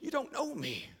 You don't know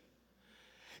me.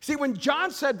 See, when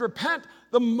John said repent,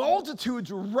 the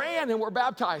multitudes ran and were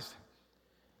baptized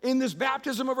in this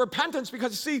baptism of repentance,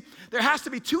 because, see, there has to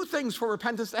be two things for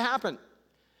repentance to happen.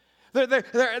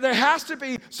 There has to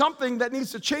be something that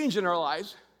needs to change in our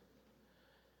lives,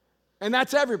 and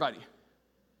that's everybody.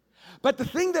 But the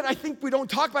thing that I think we don't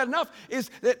talk about enough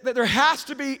is that there has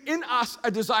to be in us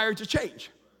a desire to change.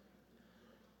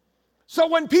 So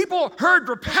when people heard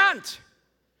repent,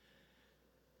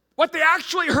 what they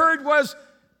actually heard was,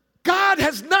 God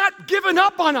has not given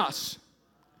up on us.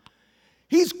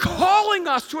 He's calling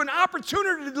us to an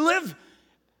opportunity to live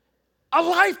a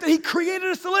life that he created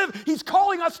us to live. He's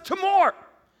calling us to more.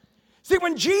 See,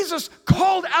 when Jesus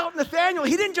called out Nathanael,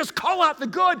 he didn't just call out the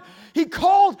good. He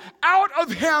called out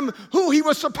of him who he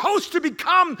was supposed to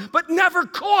become but never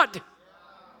could.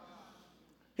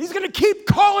 He's going to keep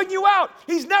calling you out.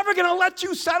 He's never going to let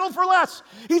you settle for less.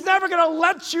 He's never going to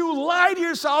let you lie to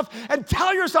yourself and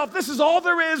tell yourself, this is all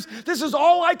there is. This is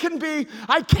all I can be.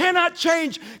 I cannot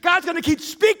change. God's going to keep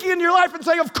speaking in your life and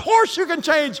saying, of course you can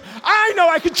change. I know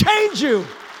I can change you.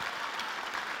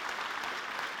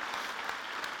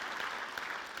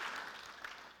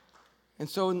 And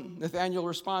so Nathanael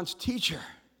responds, teacher,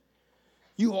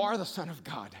 you are the Son of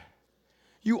God.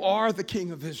 You are the King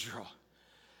of Israel.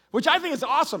 Which I think is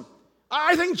awesome.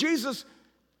 I think Jesus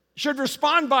should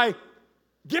respond by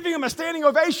giving him a standing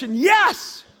ovation.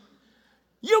 Yes!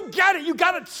 You get it. You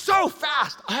got it so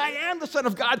fast. I am the Son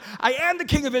of God. I am the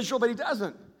King of Israel, but he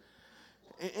doesn't.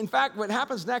 In fact, what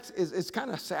happens next is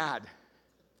kind of sad.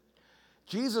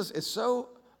 Jesus is so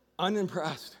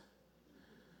unimpressed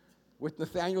with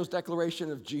Nathanael's declaration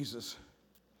of Jesus.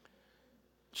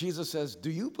 Jesus says,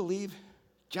 do you believe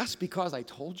just because I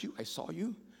told you I saw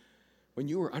you when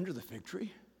you were under the fig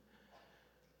tree?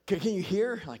 Can you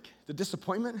hear, like, the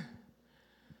disappointment?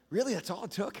 Really, that's all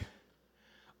it took?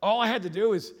 All I had to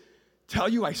do is tell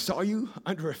you I saw you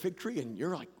under a fig tree, and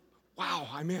you're like, wow,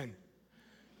 I'm in.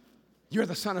 You're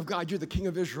the Son of God. You're the King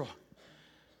of Israel.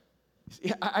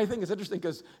 I think it's interesting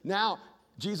because now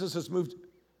Jesus has moved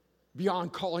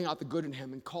beyond calling out the good in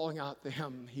him and calling out the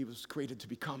him he was created to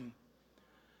become.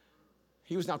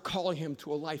 He was now calling him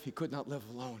to a life he could not live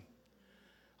alone.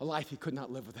 A life he could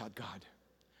not live without God.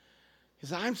 He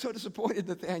said, I'm so disappointed,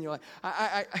 Nathanael.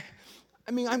 I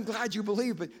mean, I'm glad you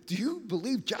believe, but do you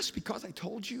believe just because I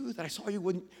told you that I saw you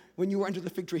when you were under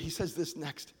the fig tree? He says this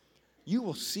next. You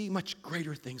will see much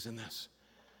greater things than this.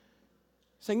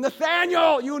 Saying,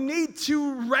 Nathanael, you need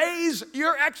to raise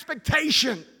your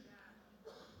expectation.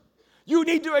 You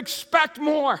need to expect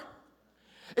more.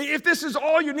 If this is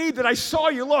all you need, that I saw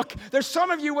you, look, there's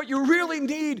some of you, what you really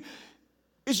need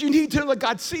is you need to know that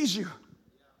God sees you.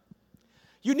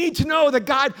 You need to know that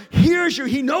God hears you.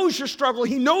 He knows your struggle.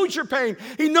 He knows your pain.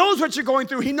 He knows what you're going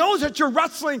through. He knows that you're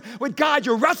wrestling with God.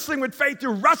 You're wrestling with faith.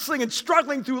 You're wrestling and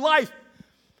struggling through life.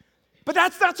 But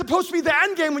that's not supposed to be the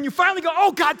end game when you finally go,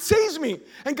 oh, God sees me,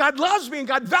 and God loves me, and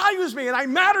God values me, and I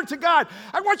matter to God.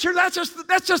 I want you, that's just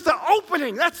the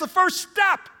opening. That's the first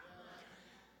step.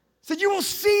 So you will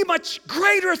see much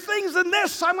greater things than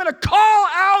this. I'm going to call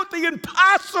out the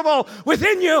impossible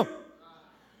within you.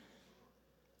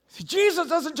 See, Jesus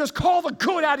doesn't just call the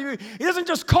good out of you. He doesn't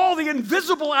just call the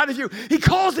invisible out of you. He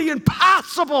calls the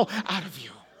impossible out of you.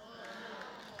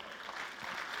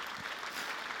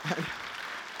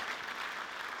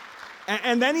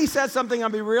 And then he said something, I'll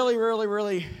be really, really,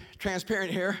 really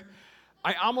transparent here.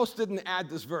 I almost didn't add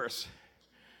this verse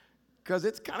because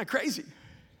it's kind of crazy.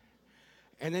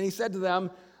 And then he said to them,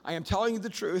 I am telling you the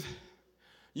truth.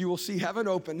 You will see heaven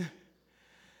open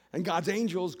and God's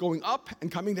angels going up and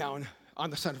coming down on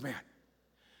the Son of Man.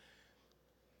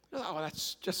 Oh,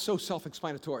 that's just so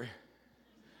self-explanatory.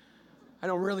 I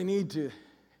don't really need to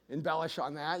embellish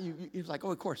on that. You're like,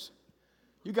 oh, of course.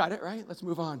 You got it, right? Let's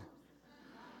move on.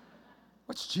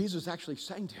 What's Jesus actually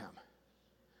saying to him?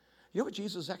 You know what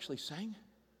Jesus is actually saying?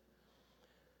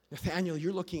 Nathanael,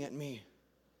 you're looking at me.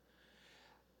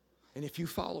 And if you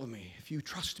follow me, if you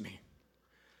trust me,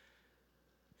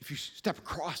 if you step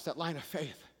across that line of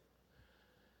faith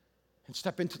and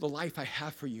step into the life I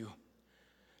have for you,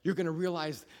 you're going to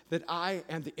realize that I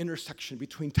am the intersection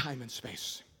between time and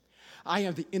space. I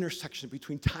am the intersection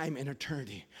between time and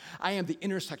eternity. I am the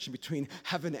intersection between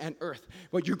heaven and earth.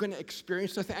 What you're going to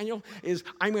experience, Nathaniel, is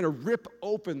I'm going to rip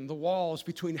open the walls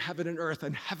between heaven and earth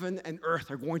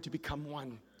are going to become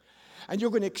one. And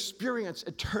you're going to experience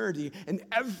eternity in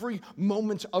every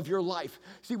moment of your life.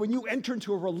 See, when you enter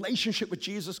into a relationship with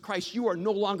Jesus Christ, you are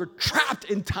no longer trapped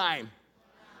in time.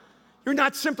 You're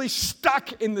not simply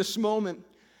stuck in this moment.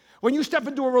 When you step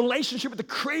into a relationship with the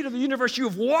creator of the universe, you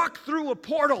have walked through a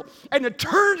portal, and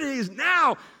eternity is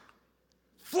now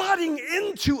flooding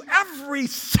into every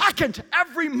second,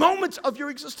 every moment of your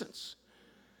existence.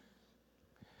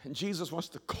 And Jesus wants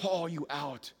to call you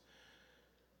out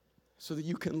so that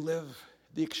you can live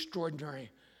the extraordinary,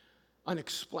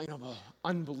 unexplainable,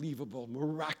 unbelievable,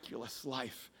 miraculous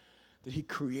life that he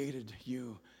created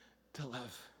you to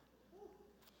live.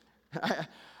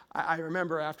 I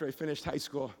remember after I finished high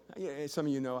school, some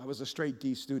of you know I was a straight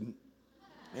D student.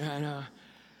 And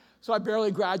so I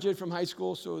barely graduated from high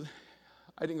school, so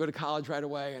I didn't go to college right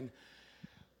away. And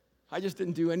I just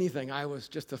didn't do anything. I was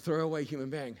just a throwaway human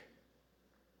being.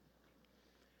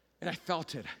 And I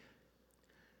felt it.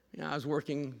 I was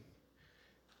working,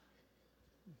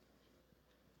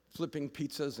 flipping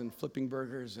pizzas and flipping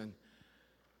burgers and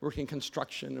working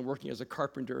construction and working as a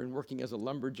carpenter and working as a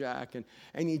lumberjack, and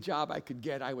any job I could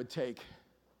get, I would take.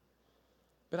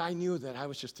 But I knew that I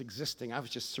was just existing. I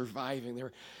was just surviving.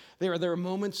 There were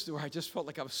moments where I just felt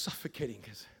like I was suffocating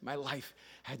because my life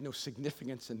had no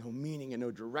significance and no meaning and no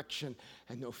direction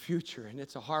and no future, and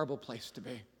it's a horrible place to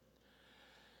be.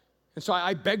 And so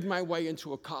I begged my way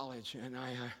into a college, and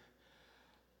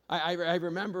I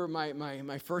remember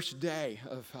my first day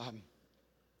of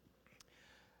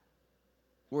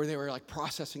where they were like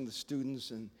processing the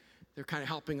students, and they're kind of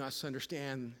helping us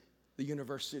understand the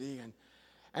university,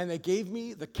 and they gave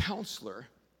me the counselor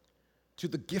to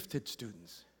the gifted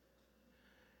students.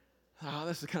 Oh,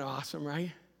 this is kind of awesome,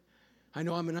 right? I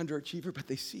know I'm an underachiever, but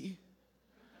they see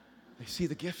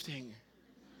the gifting.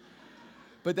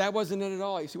 But that wasn't it at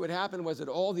all. You see, what happened was that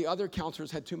all the other counselors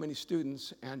had too many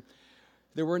students, and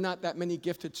there were not that many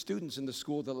gifted students in the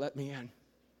school that let me in.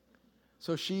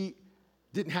 So she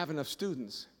didn't have enough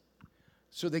students,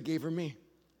 so they gave her me.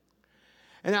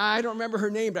 And I don't remember her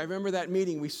name, but I remember that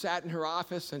meeting. We sat in her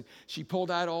office, and she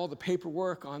pulled out all the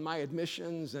paperwork on my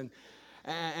admissions, and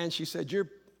she said, your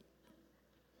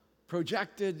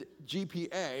projected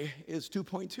GPA is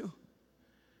 2.2.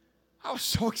 I was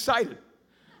so excited.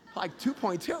 Like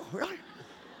 2.2, really?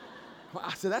 Wow,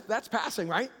 so that's passing,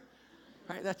 right?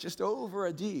 Right, that's just over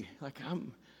a D. Like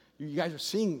you guys are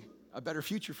seeing a better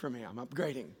future for me. I'm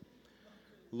upgrading.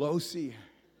 Low C.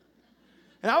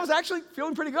 And I was actually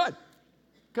feeling pretty good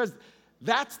because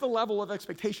that's the level of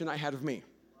expectation I had of me.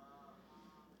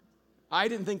 I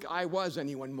didn't think I was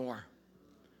anyone more.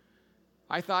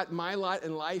 I thought my lot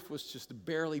in life was just to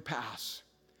barely pass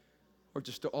or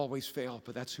just to always fail,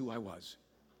 but that's who I was.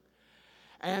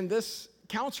 And this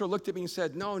counselor looked at me and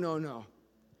said, no.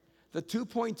 The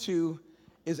 2.2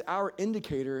 is our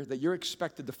indicator that you're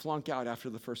expected to flunk out after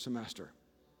the first semester.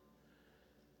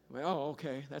 I went, oh,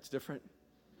 okay, that's different.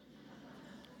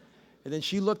 And then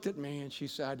she looked at me and she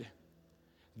said,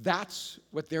 that's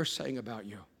what they're saying about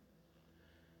you.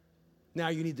 Now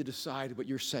you need to decide what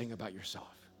you're saying about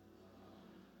yourself.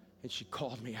 And she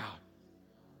called me out.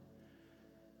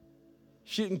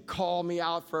 She didn't call me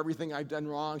out for everything I've done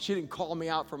wrong. She didn't call me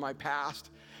out for my past.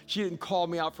 She didn't call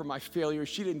me out for my failures.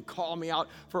 She didn't call me out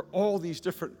for all these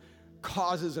different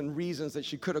causes and reasons that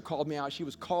she could have called me out. She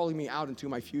was calling me out into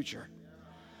my future.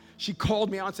 She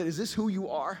called me out and said, is this who you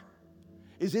are?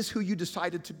 Is this who you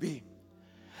decided to be?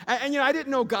 And I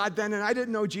didn't know God then, and I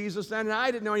didn't know Jesus then, and I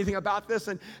didn't know anything about this.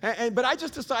 But I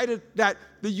just decided that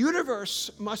the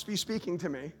universe must be speaking to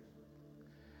me.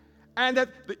 And that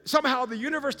somehow the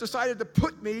universe decided to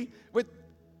put me with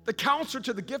the counselor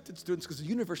to the gifted students, because the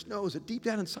universe knows that deep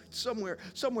down inside, somewhere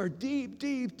deep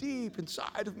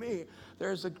inside of me,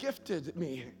 there's a gifted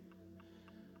me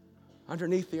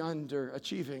underneath the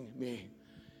underachieving me.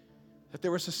 That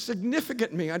there was a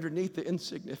significant me underneath the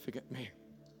insignificant me.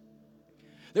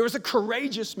 There was a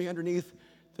courageous me underneath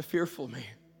the fearful me.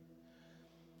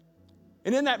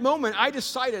 And in that moment, I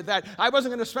decided that I wasn't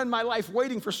going to spend my life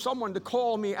waiting for someone to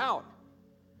call me out,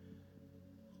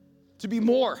 to be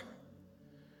more.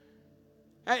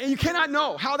 And you cannot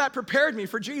know how that prepared me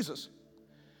for Jesus.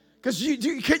 Because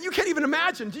you can't even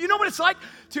imagine. Do you know what it's like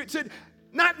to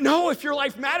not know if your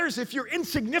life matters, if you're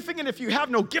insignificant, if you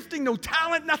have no gifting, no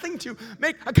talent, nothing to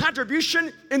make a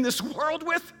contribution in this world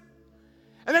with?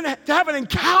 And then to have an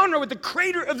encounter with the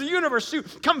creator of the universe, to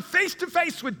come face to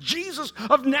face with Jesus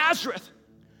of Nazareth.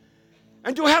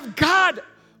 And to have God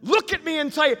look at me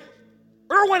and say,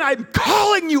 Erwin, I'm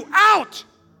calling you out.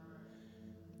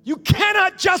 You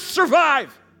cannot just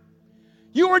survive.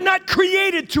 You are not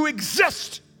created to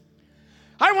exist.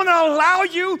 I want to allow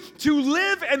you to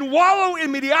live and wallow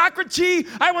in mediocrity.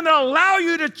 I want to allow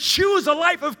you to choose a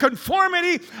life of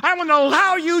conformity. I want to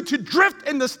allow you to drift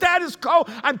in the status quo.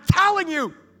 I'm telling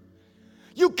you,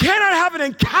 you cannot have an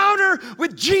encounter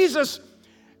with Jesus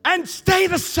and stay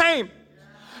the same.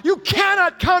 You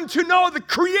cannot come to know the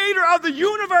creator of the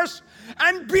universe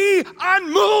and be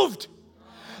unmoved.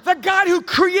 The God who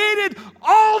created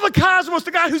all the cosmos,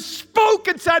 the God who spoke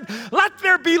and said, let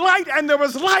there be light, and there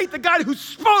was light, the God who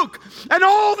spoke, and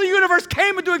all the universe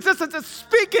came into existence, is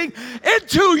speaking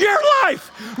into your life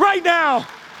right now.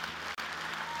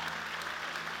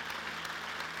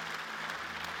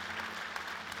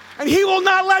 And he will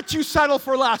not let you settle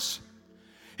for less.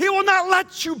 He will not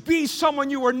let you be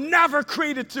someone you were never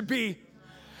created to be.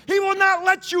 He will not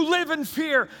let you live in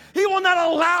fear. He will not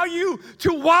allow you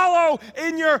to wallow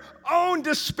in your own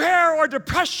despair or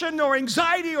depression or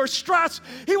anxiety or stress.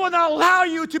 He will not allow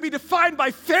you to be defined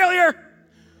by failure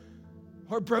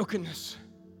or brokenness.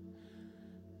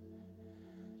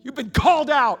 You've been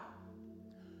called out.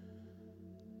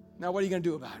 Now, what are you going to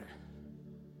do about it?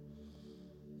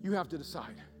 You have to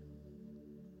decide.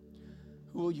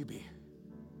 Who will you be?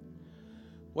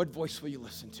 What voice will you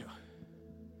listen to?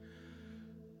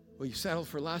 Will you settle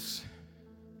for less?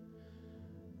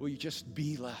 Will you just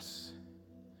be less?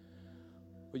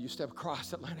 Will you step across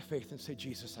that line of faith and say,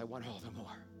 Jesus, I want all the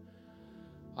more.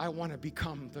 I want to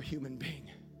become the human being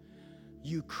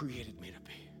you created me to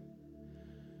be.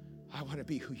 I want to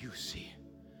be who you see.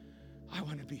 I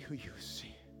want to be who you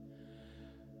see.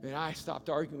 And I stopped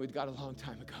arguing with God a long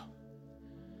time ago.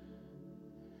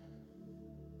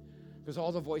 Because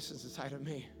all the voices inside of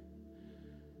me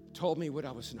told me what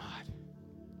I was not.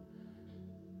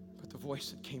 But the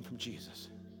voice that came from Jesus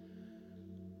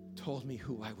told me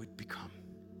who I would become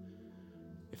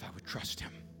if I would trust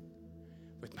him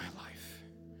with my life.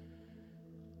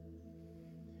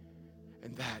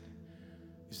 And that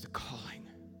is the calling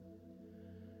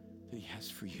that he has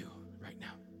for you right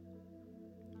now.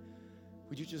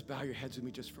 Would you just bow your heads with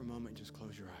me just for a moment and just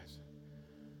close your eyes?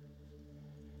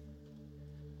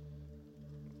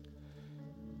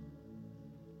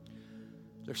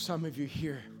 There's some of you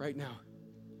here right now,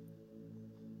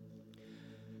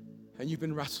 and you've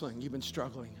been wrestling, you've been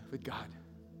struggling with God.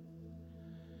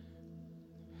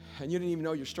 And you didn't even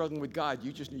know you're struggling with God,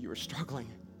 you just knew you were struggling.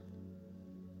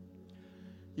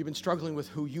 You've been struggling with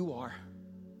who you are.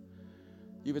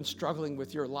 You've been struggling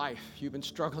with your life. You've been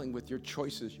struggling with your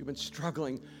choices. You've been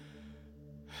struggling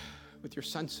with your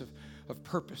sense of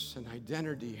purpose and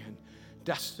identity and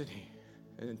destiny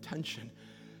and intention.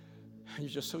 And you're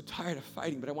just so tired of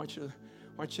fighting, but I want you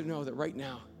to know that right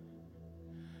now,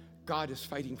 God is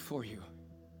fighting for you.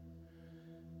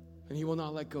 And he will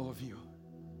not let go of you.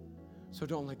 So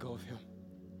don't let go of him.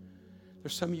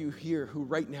 There's some of you here who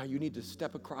right now you need to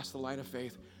step across the line of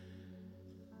faith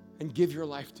and give your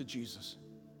life to Jesus.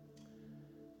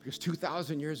 Because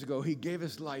 2,000 years ago, he gave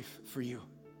his life for you.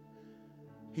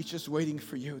 He's just waiting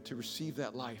for you to receive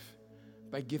that life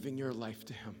by giving your life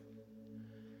to him.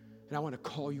 And I want to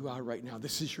call you out right now.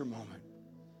 This is your moment.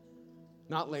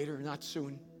 Not later, not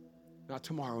soon, not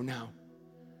tomorrow, now.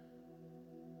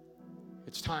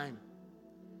 It's time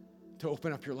to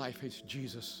open up your life. Hey,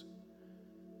 Jesus,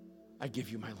 I give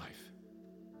you my life.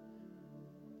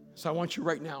 So I want you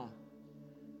right now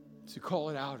to call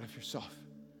it out of yourself,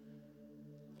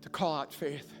 to call out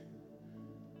faith,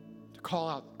 to call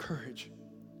out courage,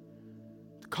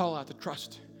 to call out the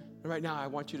trust. And right now, I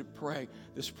want you to pray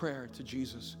this prayer to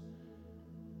Jesus.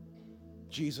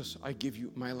 Jesus, I give you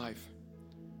my life.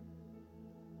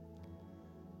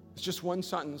 It's just one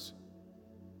sentence.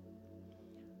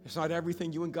 It's not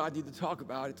everything you and God need to talk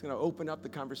about. It's going to open up the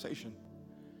conversation.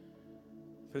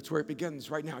 But it's where it begins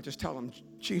right now. Just tell him,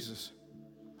 Jesus,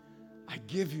 I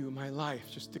give you my life.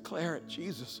 Just declare it.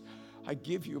 Jesus, I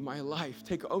give you my life.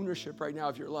 Take ownership right now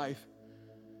of your life.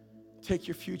 Take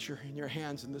your future in your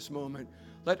hands in this moment.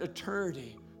 Let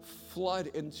eternity flood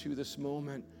into this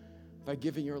moment by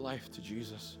giving your life to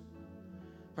Jesus.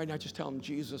 Right now, just tell him,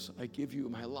 Jesus, I give you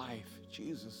my life.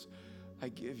 Jesus, I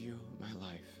give you my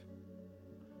life.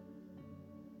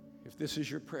 If this is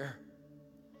your prayer,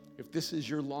 if this is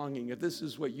your longing, if this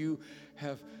is what you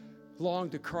have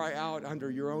longed to cry out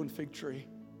under your own fig tree,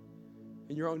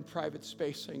 in your own private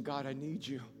space, saying, God, I need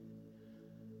you.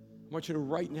 I want you to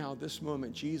right now, this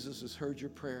moment, Jesus has heard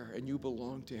your prayer and you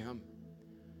belong to him.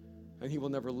 And he will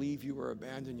never leave you or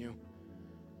abandon you.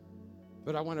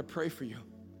 But I want to pray for you.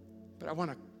 But I want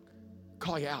to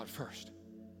call you out first.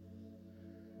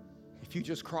 if you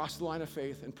just cross the line of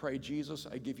faith and pray, Jesus,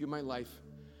 I give you my life.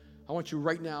 I want you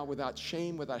right now, without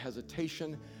shame, without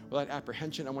hesitation, without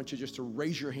apprehension, I want you just to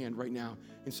raise your hand right now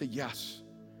and say, yes,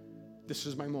 this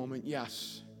is my moment.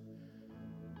 Yes,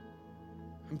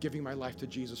 I'm giving my life to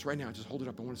Jesus right now. Just hold it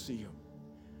up. I want to see you.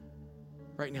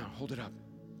 Right now, hold it up.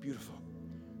 Beautiful.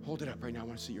 Hold it up right now. I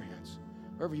want to see your hands.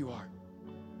 Wherever you are.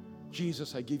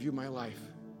 Jesus, I give you my life.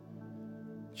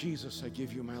 Jesus, I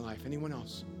give you my life. Anyone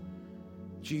else?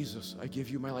 Jesus, I give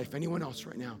you my life. Anyone else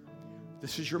right now?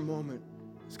 This is your moment.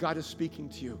 As God is speaking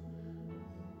to you.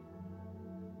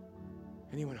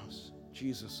 Anyone else?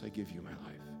 Jesus, I give you my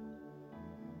life.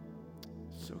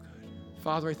 So good.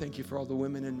 Father, I thank you for all the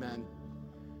women and men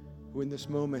who in this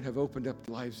moment have opened up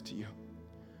their lives to you,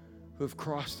 who have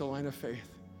crossed the line of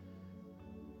faith,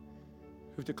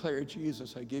 who've declared,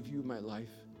 Jesus, I give you my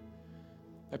life.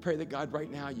 I pray that God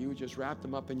right now, you would just wrap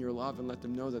them up in your love and let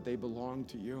them know that they belong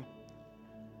to you.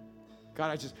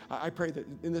 God, I pray that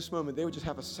in this moment they would just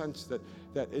have a sense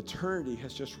that eternity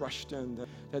has just rushed in,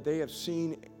 that they have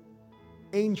seen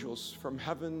angels from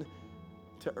heaven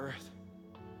to earth.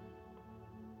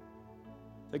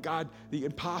 That God, the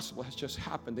impossible has just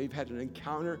happened. They've had an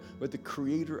encounter with the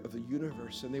creator of the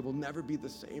universe, and they will never be the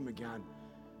same again.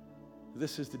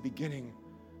 This is the beginning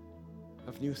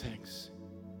of new things.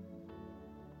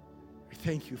 I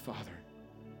thank you, Father.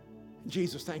 And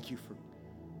Jesus, thank you for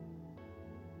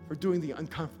doing the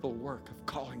uncomfortable work of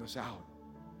calling us out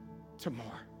to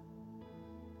more,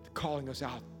 calling us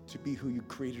out to be who you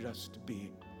created us to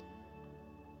be.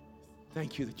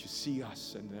 Thank you that you see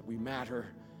us and that we matter,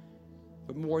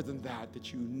 but more than that,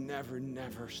 that you never,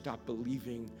 never stop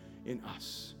believing in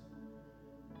us.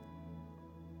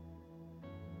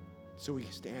 So we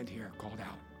stand here called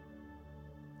out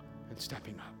and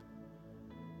stepping up.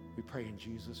 We pray in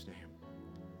Jesus' name.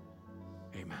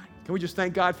 Amen. Can we just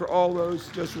thank God for all those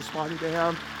just responding to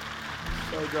him?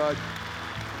 So good.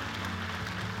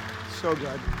 So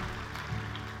good.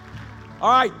 All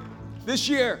right, this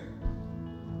year,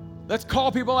 let's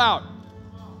call people out.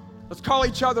 Let's call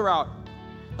each other out.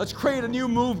 Let's create a new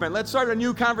movement. Let's start a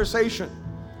new conversation.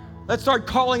 Let's start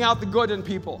calling out the good in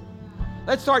people.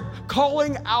 Let's start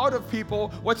calling out of people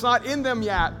what's not in them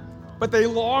yet, but they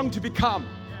long to become.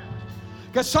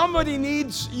 Because somebody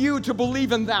needs you to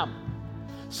believe in them.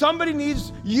 Somebody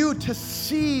needs you to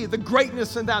see the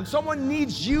greatness in them. Someone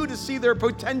needs you to see their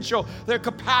potential, their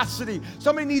capacity.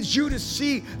 Somebody needs you to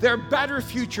see their better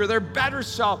future, their better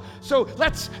self. So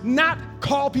let's not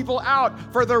call people out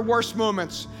for their worst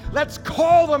moments. Let's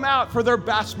call them out for their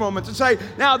best moments and say,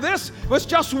 now this was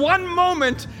just one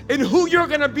moment in who you're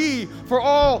going to be for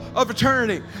all of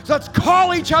eternity. So let's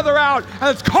call each other out and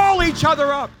let's call each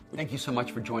other up. Thank you so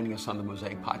much for joining us on the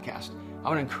Mosaic Podcast. I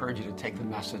want to encourage you to take the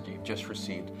message you've just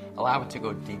received, allow it to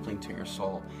go deeply into your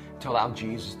soul, to allow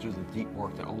Jesus to do the deep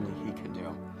work that only he can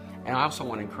do. And I also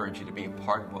want to encourage you to be a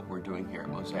part of what we're doing here at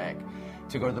Mosaic,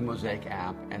 to go to the Mosaic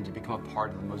app and to become a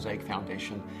part of the Mosaic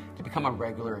Foundation, to become a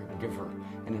regular giver,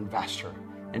 an investor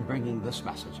in bringing this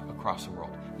message across the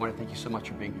world. I want to thank you so much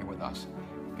for being here with us.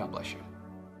 God bless you.